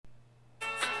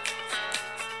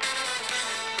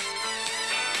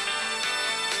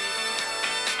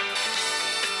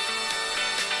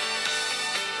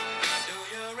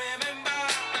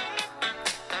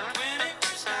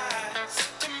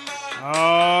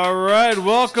right,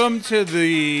 welcome to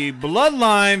the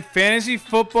Bloodline Fantasy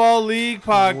Football League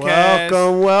podcast.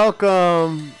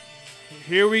 Welcome.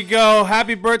 Here we go.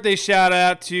 Happy birthday shout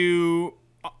out to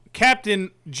Captain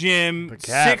Jim,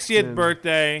 60th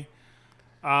birthday.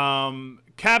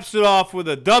 Caps it off with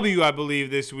a W, I believe,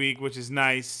 this week, which is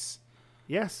nice.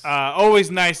 Yes.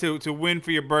 Always nice to win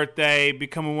for your birthday,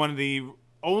 becoming one of the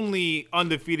only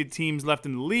undefeated teams left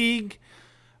in the league.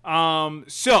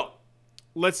 So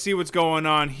let's see what's going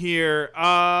on here.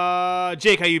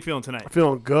 Jake, how you feeling tonight? I'm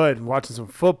feeling good. Watching some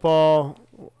football.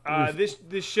 This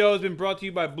show has been brought to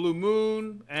you by Blue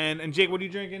Moon. And Jake, what are you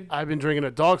drinking? I've been drinking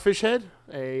a Dogfish Head,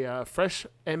 a flesh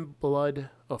and blood.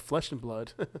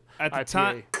 At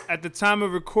the time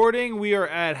of recording, we are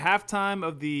at halftime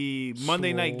of the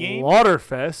Monday night game.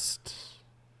 Waterfest.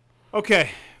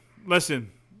 Okay,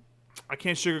 listen. I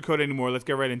can't sugarcoat anymore. Let's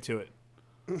get right into it.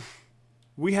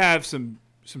 We have some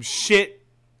shit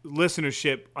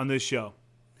listenership on this show.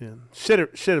 Yeah,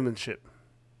 shittermanship.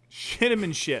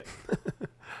 Shit.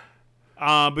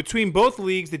 Between both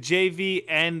leagues, the JV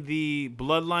and the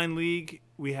Bloodline League,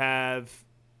 we have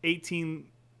 18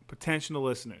 potential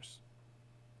listeners.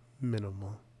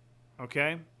 Minimal.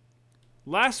 Okay?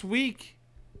 Last week,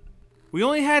 we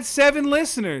only had 7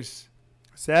 listeners.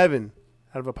 7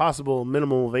 out of a possible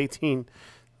minimum of 18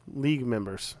 league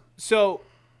members. So,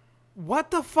 what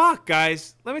the fuck,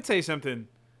 guys? Let me tell you something.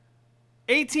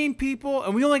 18 people,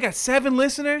 and we only got 7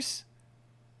 listeners?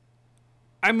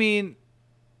 I mean,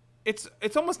 it's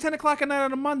almost 10 o'clock at night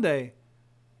on a Monday.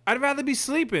 I'd rather be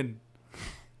sleeping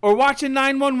or watching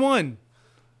 911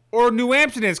 or New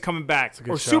Amsterdam's coming back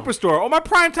or show. Superstore. Oh, my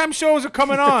primetime shows are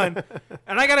coming on,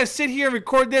 and I got to sit here and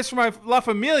record this for my La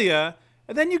Familia,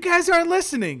 and then you guys aren't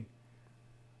listening.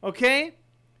 Okay?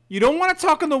 You don't want to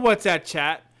talk on the WhatsApp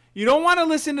chat. You don't want to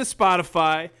listen to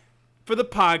Spotify for the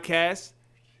podcast.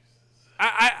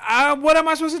 What am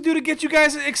I supposed to do to get you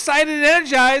guys excited and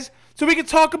energized so we can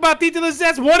talk about Tito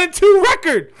Lizette's 1-2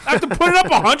 record after putting up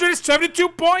 172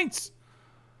 points?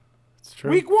 It's true.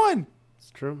 Week 1.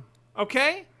 It's true.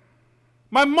 Okay?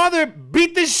 My mother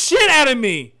beat the shit out of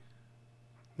me.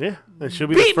 Yeah, and she'll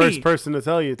be the first person to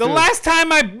tell you, The too. last time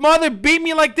my mother beat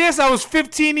me like this, I was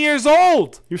 15 years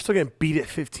old. You're still getting beat at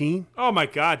 15? Oh, my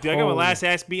God, dude. I got my last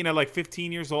ass beaten at like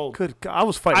 15 years old. Good God. I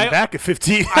was fighting back at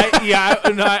 15.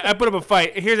 I put up a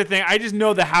fight. Here's the thing. I just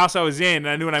know the house I was in, and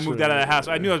I knew when I moved out of the house.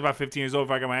 I knew I was about 15 years old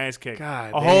before I got my ass kicked.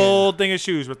 God, whole thing of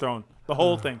shoes were thrown. The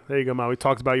whole thing. There you go, Ma. We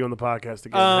talked about you on the podcast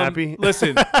again. Happy?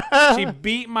 Listen, she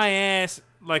beat my ass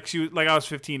like I was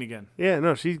 15 again. Yeah,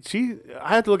 no, she.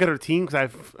 I had to look at her team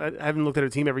because I haven't looked at her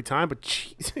team every time, but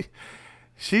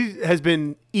she has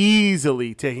been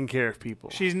easily taking care of people.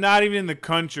 She's not even in the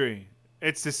country.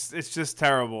 It's just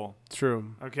terrible.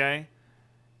 True. Okay,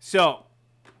 so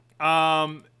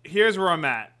here's where I'm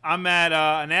at. I'm at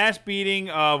an ass beating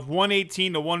of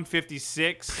 118 to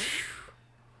 156.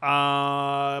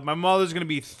 My mother's gonna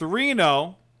be 3-0.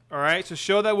 All right, so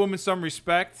show that woman some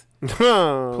respect,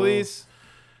 please.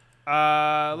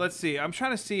 Let's see. I'm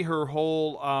trying to see her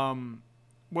whole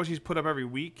what she's put up every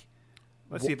week.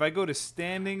 Let's see if I go to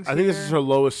standings. I think this is her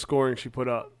lowest scoring she put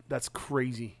up. That's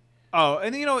crazy. Oh,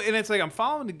 and and it's like I'm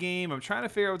following the game. I'm trying to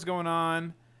figure out what's going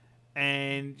on,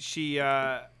 and we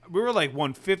were like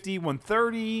 150,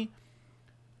 130,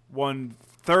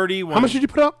 130. How much did you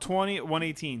put up?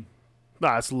 118.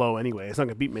 Nah, it's low anyway. It's not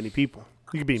gonna beat many people.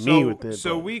 You could beat me with it.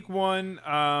 So week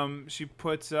 1, she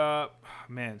puts up.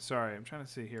 Man, sorry, I'm trying to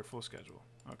see here full schedule.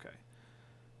 Okay,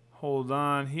 hold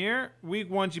on here. Week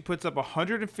 1, she puts up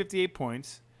 158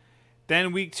 points.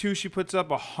 Then week 2, she puts up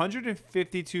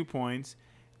 152 points.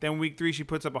 Then week 3, she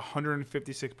puts up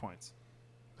 156 points.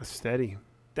 That's steady.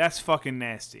 That's fucking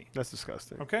nasty. That's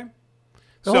disgusting. Okay.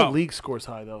 The whole league scores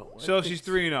high though. So she's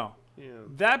 3-0. Yeah.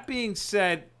 That being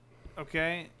said,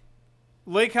 okay,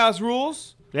 Lake House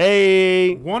rules.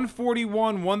 Hey.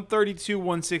 141, 132,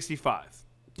 165.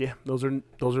 Yeah, those are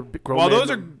grown. Well,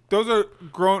 man those are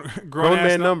grown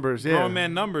man numbers. Yeah, grown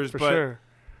man numbers. For but sure.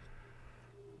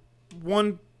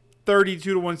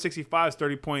 132 to 165 is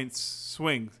 30 points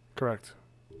swings. Correct.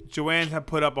 Joanne had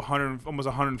put up almost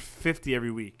 150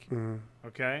 every week. Mm-hmm.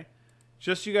 Okay,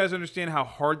 just so you guys understand how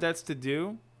hard that's to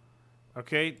do.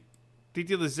 Okay,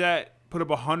 Titi Lizette put up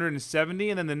 170,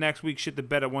 and then the next week shit the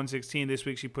bed at 116. This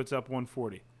week she puts up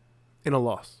 140. In a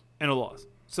loss.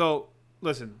 So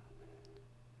listen,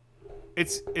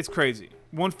 it's crazy.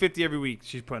 150 every week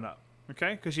she's putting up.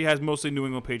 Okay, because she has mostly New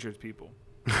England Patriots people.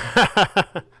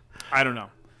 I don't know.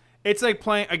 It's like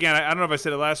playing again. I don't know if I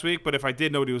said it last week, but if I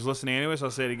did, nobody was listening anyway, so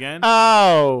I'll say it again.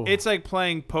 Oh, it's like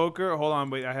playing poker. Hold on,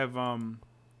 wait. I have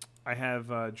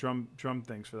drum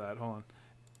things for that. Hold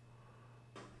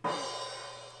on.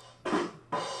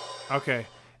 Okay.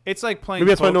 It's like playing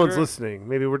Maybe that's poker. why no one's listening.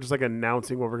 Maybe we're just like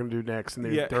announcing what we're going to do next, and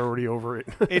they're already over it.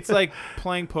 It's like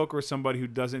playing poker with somebody who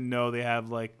doesn't know they have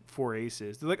like 4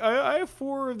 aces. They're like, I have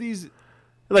 4 of these.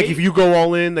 Like if you go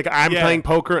all in, like I'm playing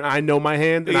poker and I know my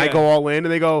hand and I go all in,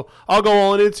 and they go, I'll go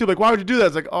all in too. Like, why would you do that?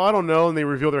 It's like, oh, I don't know. And they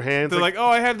reveal their hands. They're like, oh,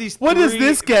 I have these. What does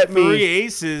this get me? 3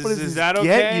 aces. Is that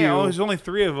okay? Oh, there's only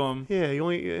 3 of them. Yeah,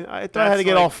 I thought I had to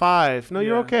get all 5. No,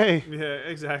 you're okay. Yeah,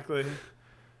 exactly.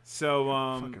 So,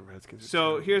 Fucking Redskins.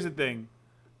 So here's the thing.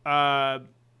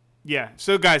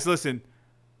 So guys, listen.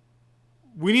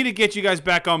 We need to get you guys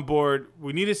back on board.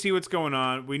 We need to see what's going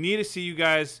on. We need to see you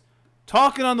guys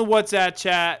talking on the WhatsApp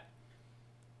chat.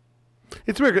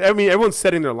 It's weird. I mean, everyone's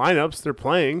setting their lineups. They're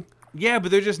playing. Yeah,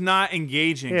 but they're just not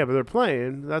engaging. Yeah, but they're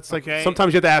playing. That's like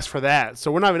sometimes you have to ask for that.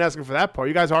 So we're not even asking for that part.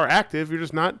 You guys are active. You're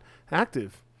just not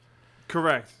active.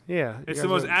 Correct. Yeah. It's the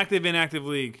most active, inactive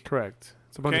league. Correct.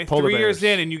 It's a bunch of polar 3 bears. years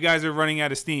in, and you guys are running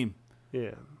out of steam.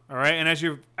 Yeah. All right. And as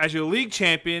your league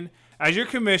champion, as your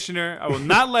commissioner, I will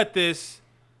not let this,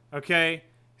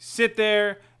 sit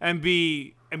there and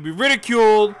be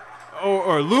ridiculed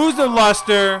or lose the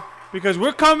luster, because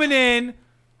we're coming in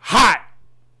hot.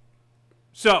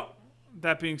 So,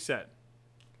 that being said.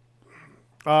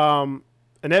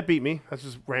 Annette beat me. That's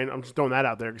just random. I'm just throwing that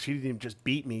out there because she didn't even just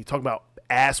beat me. Talking about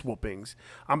ass whoopings.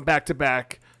 I'm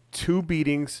back-to-back 2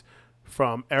 beatings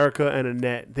from Erica and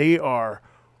Annette. They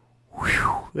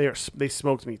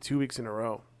smoked me 2 weeks in a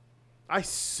row. I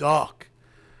suck.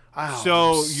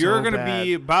 So you're going to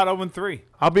be about 0-3.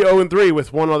 I'll be 0-3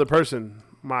 with one other person.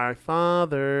 My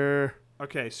father.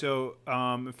 Okay, so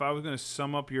if I was going to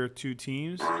sum up your 2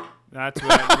 teams, that's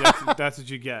what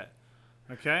you get.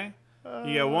 Okay?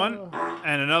 You get one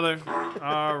and another.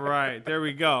 All right, there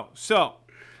we go. So,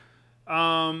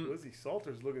 Lizzie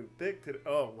Salter's looking thick today.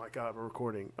 Oh my God, we're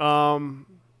recording.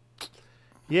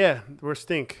 Yeah, we're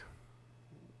stink.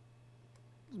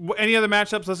 Any other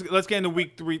matchups? Let's get into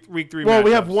week three. Well, matchups.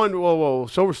 we have one. Whoa!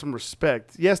 Show her some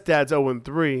respect. Yes, Dad's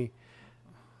 0-3.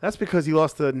 That's because he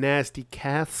lost to Nasty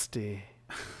Casty.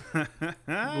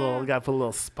 Well, got to put a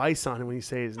little spice on it when you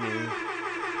say his name.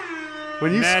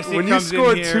 When you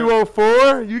score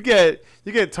 204, you get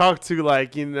talked to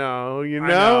like you know. You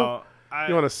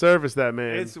want to service that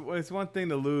man. It's one thing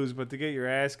to lose, but to get your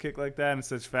ass kicked like that in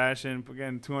such fashion,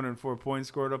 getting 204 points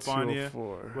scored up on you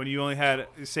when you only had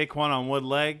Saquon on one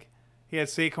leg. He had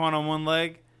Saquon on one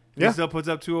leg. He still puts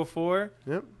up 204.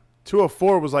 Yep.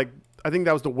 204 was like, I think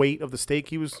that was the weight of the steak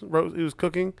he was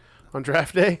cooking on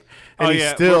draft day. And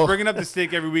we're bringing up the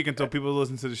steak every week until people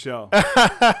listen to the show.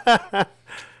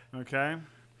 Okay.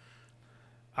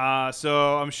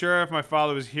 So I'm sure if my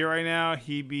father was here right now,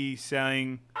 he'd be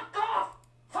saying,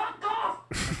 "Fuck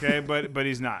off!" Okay, but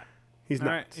he's not. He's not.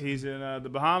 Right? He's in the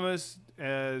Bahamas,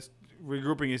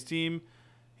 regrouping his team.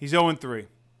 He's 0-3.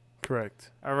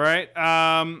 Correct. All right.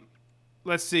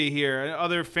 Let's see here.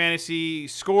 Other fantasy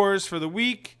scores for the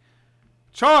week.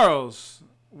 Charles,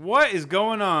 what is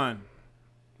going on?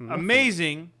 Nothing.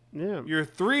 Amazing. Yeah. You're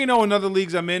 3-0 in other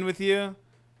leagues I'm in with you.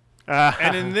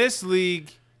 And in this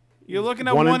league, you're looking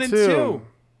at 1-2.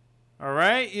 All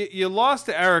right? You lost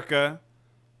to Erica.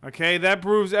 Okay, that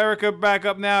proves Erica back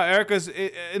up now. Erica's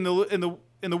in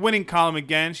the winning column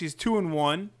again. She's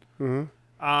 2-1. Mm-hmm.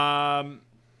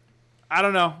 I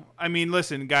don't know. I mean,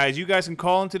 listen, guys, you guys can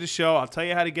call into the show. I'll tell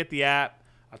you how to get the app.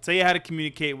 I'll tell you how to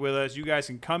communicate with us. You guys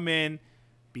can come in,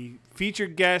 be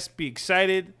featured guests, be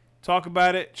excited, talk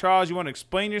about it. Charles, you want to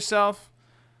explain yourself?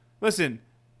 Listen,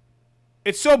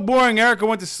 it's so boring. Erica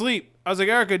went to sleep. I was like,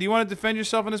 Erica, do you want to defend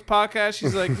yourself on this podcast?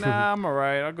 She's like, nah, I'm all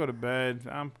right. I'll go to bed.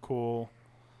 I'm cool.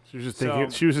 She was just thinking.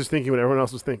 She was just thinking what everyone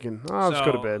else was thinking. Oh, I'll just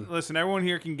go to bed. Listen, everyone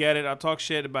here can get it. I'll talk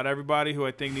shit about everybody who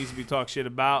I think needs to be talked shit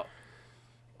about.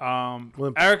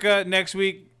 Erica, next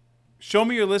week, show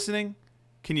me you're listening.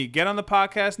 Can you get on the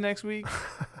podcast next week?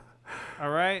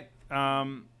 All right.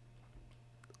 Let's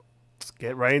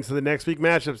get right into the next week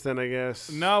matchups then, I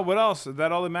guess. No, what else? Is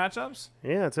that all the matchups?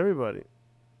 Yeah, it's everybody.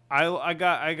 I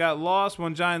got lost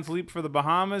when Giants leaped for the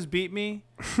Bahamas, beat me.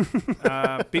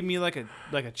 Beat me like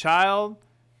a child.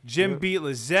 Jim beat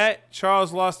Lizette.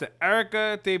 Charles lost to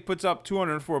Erica. Dave puts up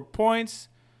 204 points.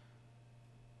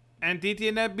 And DT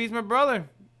and Ned beats my brother.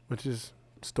 Which is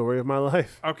the story of my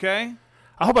life. Okay.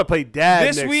 I hope I play Dad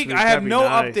this week. I have no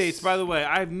updates, by the way.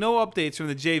 I have no updates from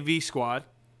the JV squad.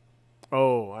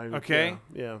 Oh, okay.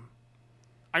 Yeah.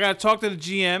 I got to talk to the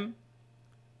GM.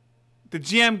 The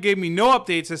GM gave me no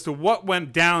updates as to what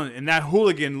went down in that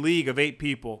hooligan league of 8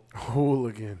 people.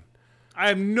 Hooligan. I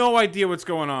have no idea what's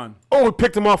going on. Oh, we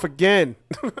picked him off again.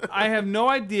 I have no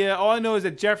idea. All I know is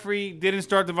that Jeffrey didn't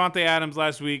start Devontae Adams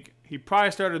last week. He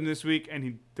probably started him this week,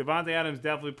 and Devontae Adams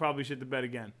definitely probably shit the bed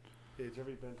again. Yeah,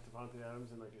 Jeffrey benched Devontae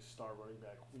Adams and like his star running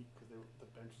back week because the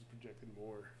bench was projected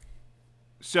more.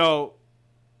 So,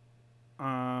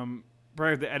 probably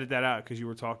have to edit that out because you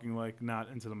were talking like not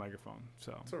into the microphone.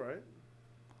 So It's all right.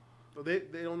 Oh, they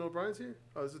don't know Brian's here?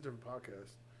 Oh, this is a different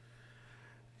podcast.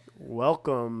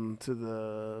 Welcome to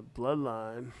the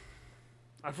Bloodline.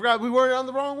 I forgot we were on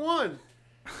the wrong one.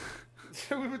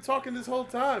 We've been talking this whole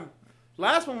time.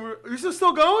 Last one, you're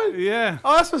still going? yeah,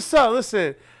 Oh, that's what's up.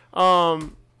 Listen,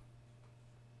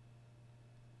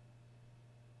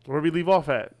 where do we leave off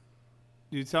at?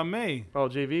 you tell me. Oh,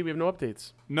 JV, we have no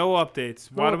updates. No updates.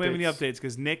 No Why don't we have any updates. updates?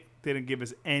 Because Nick didn't give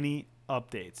us any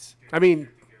updates. I mean,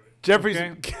 Jeffrey's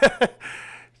Okay.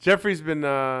 Jeffrey's been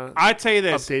I tell you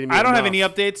this. Updating me I don't have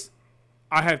enough. any updates.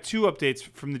 I have 2 updates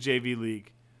from the JV League.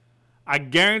 I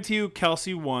guarantee you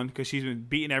Kelsey won because she's been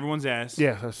beating everyone's ass.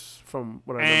 yeah, that's from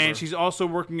what I remember. And she's also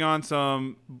working on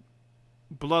some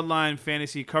Bloodline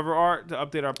fantasy cover art to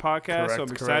update our podcast. So I'm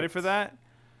Correct, excited correct. for that.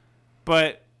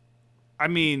 But, I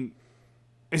mean,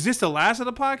 is this the last of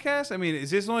the podcast? I mean,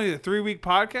 is this only a 3-week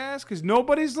podcast? Because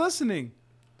nobody's listening.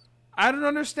 I don't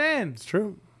understand. It's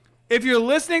true. If you're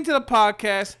listening to the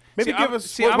podcast, Maybe see, give I'm- us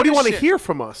see, what I'm do you gonna want to share- hear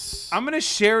from us? I'm gonna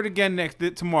share it again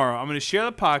tomorrow. I'm gonna share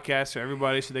the podcast for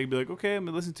everybody so they can be like, okay, I'm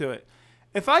gonna listen to it.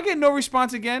 If I get no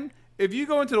response again, if you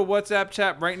go into the WhatsApp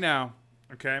chat right now,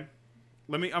 okay,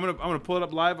 I'm gonna pull it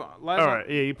up live. All right,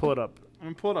 yeah, you pull it up. I'm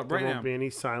gonna pull it up There right won't now. be any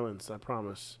silence, I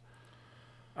promise.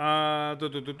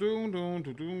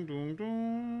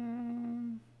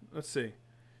 Let's see.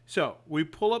 So we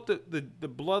pull up the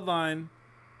Bloodline,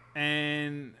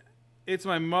 and it's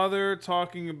my mother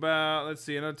talking about, let's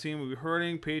see, another team will be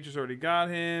hurting. Patriots already got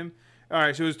him. All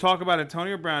right, so it was talk about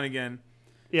Antonio Brown again.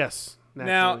 Yes. Now,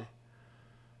 Naturally.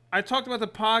 I talked about the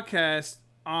podcast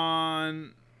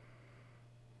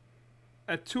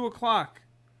at 2:00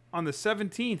 on the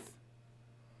 17th.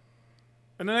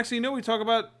 And the next thing you know, we talk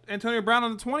about Antonio Brown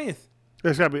on the 20th.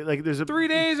 There's gotta be like there's a 3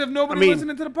 days of nobody I mean-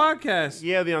 listening to the podcast.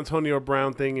 Yeah, the Antonio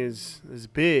Brown thing is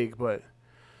big, but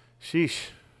sheesh.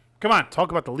 Come on. Talk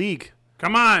about the league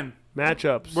Come on.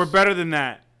 matchups. We're better than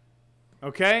that.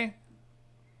 Okay?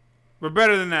 We're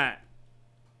better than that.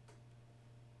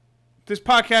 This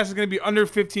podcast is going to be under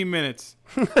 15 minutes.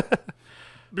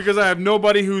 Because I have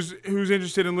nobody who's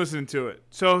interested in listening to it.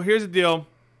 So here's the deal.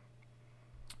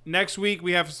 Next week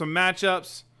we have some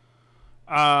matchups.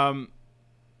 Yeah.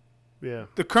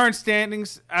 The current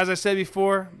standings, as I said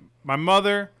before, my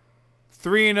mother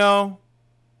 3-0,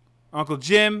 Uncle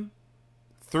Jim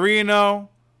 3-0,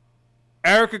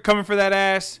 Erica coming for that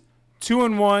ass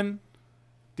 2-1,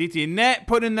 DT Net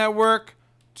putting in that work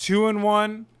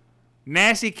 2-1,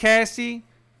 Nasty Cassie,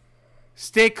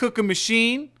 Steak Cooking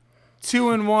Machine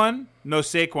 2-1. No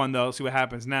Saquon though. See what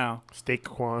happens now. Steak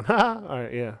Quan. All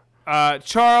right, yeah.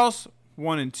 Charles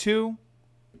 1-2,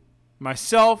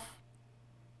 myself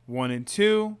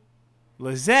 1-2,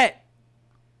 Lizette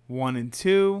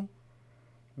 1-2.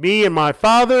 Me and my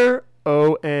father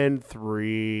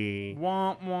 0-3.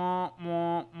 Wah, wah,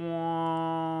 wah,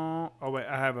 wah. Oh wait,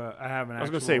 I have an. I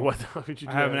was gonna say, what the hell did you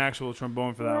do? I have an actual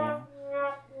trombone for that one.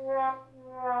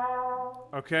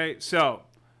 Okay, so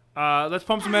let's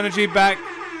pump some energy back.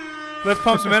 Let's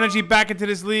pump some energy back into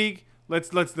this league. Let's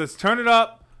turn it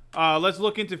up. Let's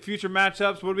look into future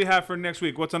matchups. What do we have for next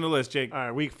week? What's on the list, Jake? All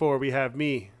right, week 4 we have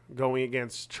me going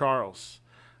against Charles.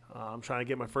 I'm trying to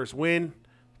get my first win.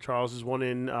 Charles is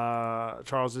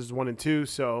 1-2,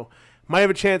 so might have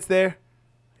a chance there.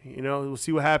 You know, we'll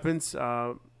see what happens.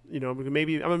 You know,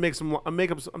 maybe I'm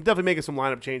definitely making some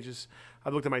lineup changes.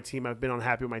 I've looked at my team. I've been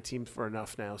unhappy with my team for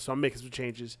enough now, so I'm making some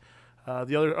changes.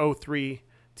 The other 0-3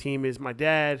 team is my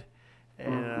dad,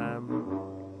 and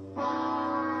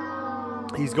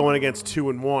he's going against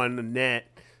 2-1 the net,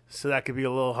 so that could be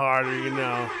a little harder, you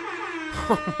know.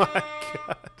 Oh my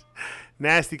God,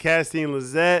 Nasty Cassie and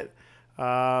Lizette.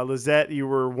 Lizette, you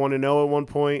were 1-0 at one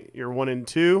point. You're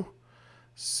 1-2,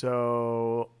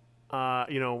 so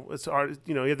you know it's hard.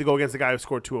 You know you have to go against the guy who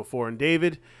scored 204 and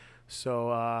David. So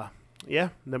yeah,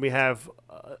 and then we have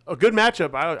a good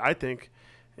matchup. I think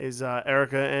is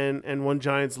Erica and One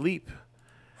Giants Leap.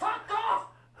 Fuck off!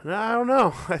 I don't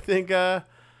know. I think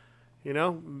you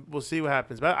know we'll see what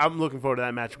happens. But I'm looking forward to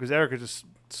that matchup because Erica just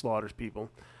slaughters people.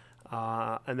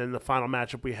 And then the final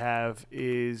matchup we have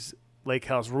is Lake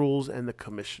House Rules and the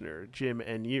Commissioner, Jim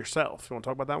and yourself. You want to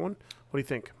talk about that one? What do you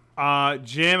think?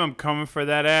 Jim, I'm coming for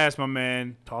that ass, my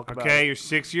man. Talk about Okay, it. you're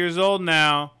 6 years old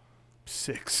now.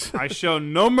 6. I show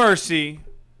no mercy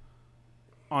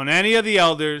on any of the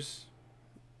elders.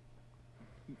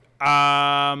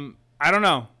 I don't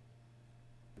know.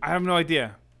 I have no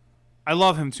idea. I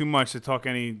love him too much to talk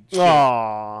any shit.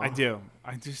 Aww. I do.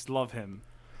 I just love him.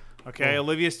 Okay,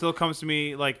 Olivia still comes to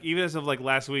me like even as of like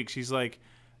last week. She's like,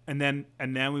 and then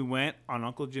we went on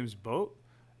Uncle Jim's boat,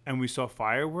 and we saw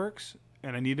fireworks,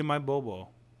 and I needed my bobo.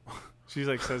 She's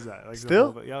like says that like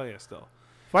still. Yeah, still.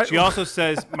 Why- She also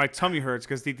says my tummy hurts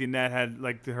because Titi Nat had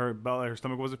like her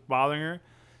stomach was bothering her.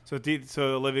 So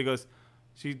Olivia goes,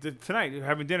 tonight you're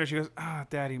having dinner. She goes,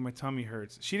 Daddy, my tummy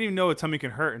hurts. She didn't even know a tummy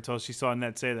can hurt until she saw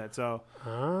Nat say that. So,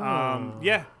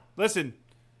 yeah. Listen,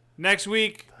 next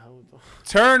week,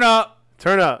 turn up.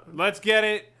 Turn up. Let's get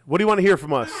it. What do you want to hear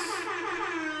from us?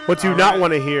 What do you not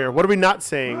want to hear? What are we not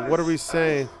saying? What are we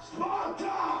saying?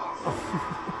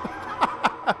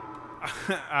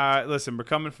 Listen, we're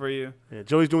coming for you. Yeah,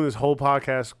 Joey's doing this whole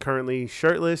podcast currently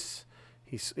shirtless.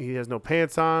 He has no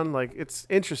pants on. Like, it's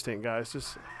interesting, guys.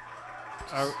 Just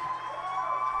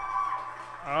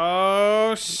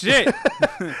oh shit.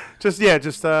 Let's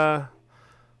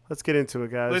get into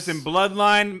it, guys. Listen,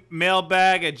 bloodline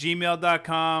mailbag at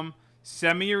gmail.com.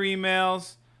 Send me your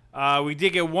emails. We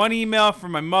did get one email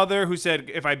from my mother who said,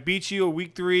 if I beat you a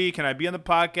week 3, can I be on the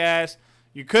podcast?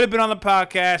 You could have been on the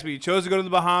podcast, but you chose to go to the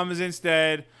Bahamas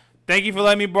instead. Thank you for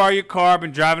letting me borrow your car. I've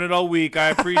been driving it all week. I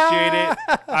appreciate it.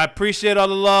 I appreciate all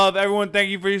the love. Everyone, thank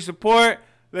you for your support.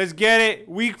 Let's get it.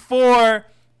 Week 4,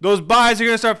 those buys are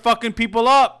going to start fucking people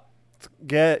up.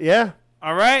 Yeah.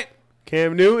 All right?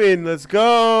 Cam Newton, let's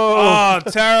go. Oh,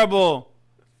 terrible.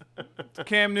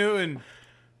 Cam Newton,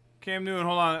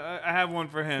 hold on. I have one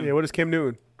for him. Yeah, what is Cam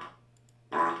Newton?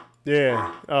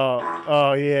 Yeah.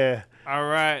 Oh, yeah. All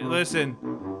right, listen.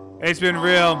 It's been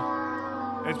real.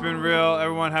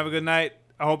 Everyone, have a good night.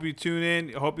 I hope you tune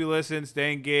in. I hope you listen.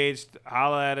 Stay engaged.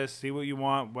 Holla at us. See what you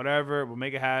want. Whatever. We'll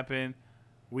make it happen.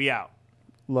 We out.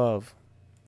 Love.